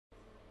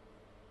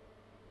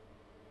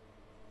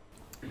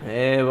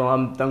Well,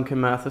 I'm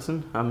Duncan.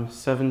 I'm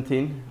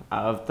 17.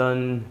 I've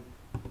done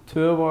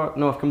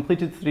I've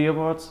completed 3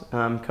 awards.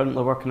 I'm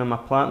currently working on my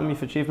Platinum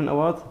Youth Achievement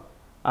Award.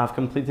 I've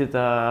completed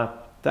a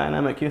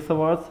Dynamic Youth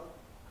Award.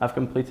 I've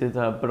completed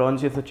a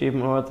Bronze Youth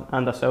Achievement Award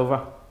and a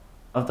Silver.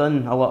 I've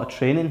done a lot of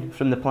training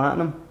from the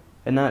Platinum.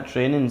 In that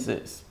training,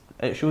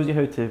 it shows you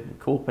how to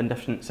cope in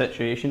different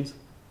situations,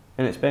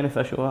 and it's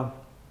beneficial,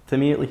 to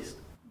me at least.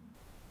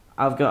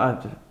 I've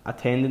got a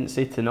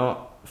tendency to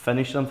not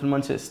finish something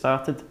once it's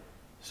started.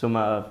 So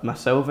my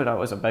Silver, that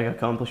was a big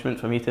accomplishment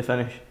for me to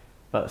finish.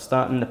 But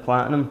starting the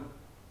Platinum,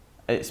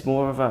 it's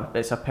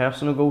a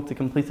personal goal to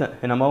complete it,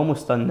 and I'm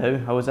almost done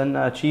now. I was in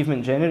the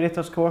Achievement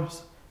Generators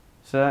course,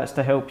 so that's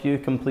to help you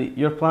complete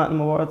your Platinum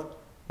Award,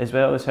 as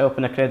well as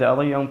helping accredit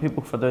other young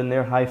people for doing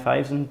their high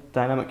fives and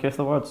Dynamic Youth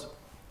Awards.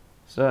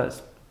 So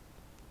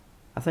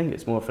I think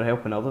it's more for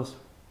helping others.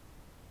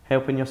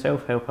 Helping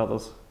yourself, help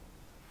others.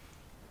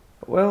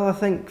 Well, I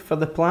think for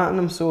the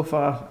Platinum so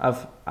far,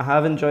 I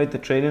have enjoyed the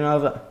training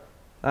of it.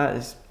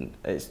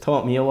 It's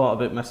taught me a lot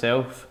about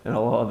myself and a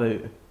lot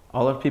about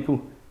other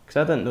people, because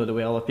I didn't know the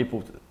way other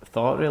people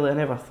thought really. I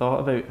never thought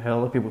about how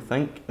other people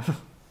think.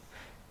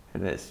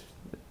 And it's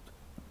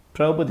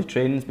probably the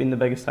training's been the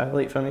biggest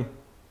highlight for me.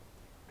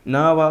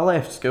 No, well, I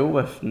left school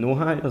with no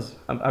hires.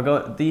 I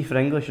got a D for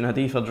English and a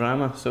D for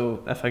drama,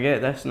 so if I get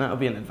this, then that'll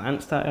be an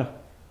advanced hire.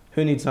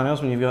 Who needs hires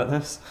when you've got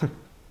this?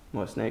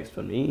 What's next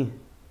for me?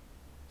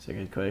 It's a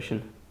good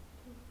question.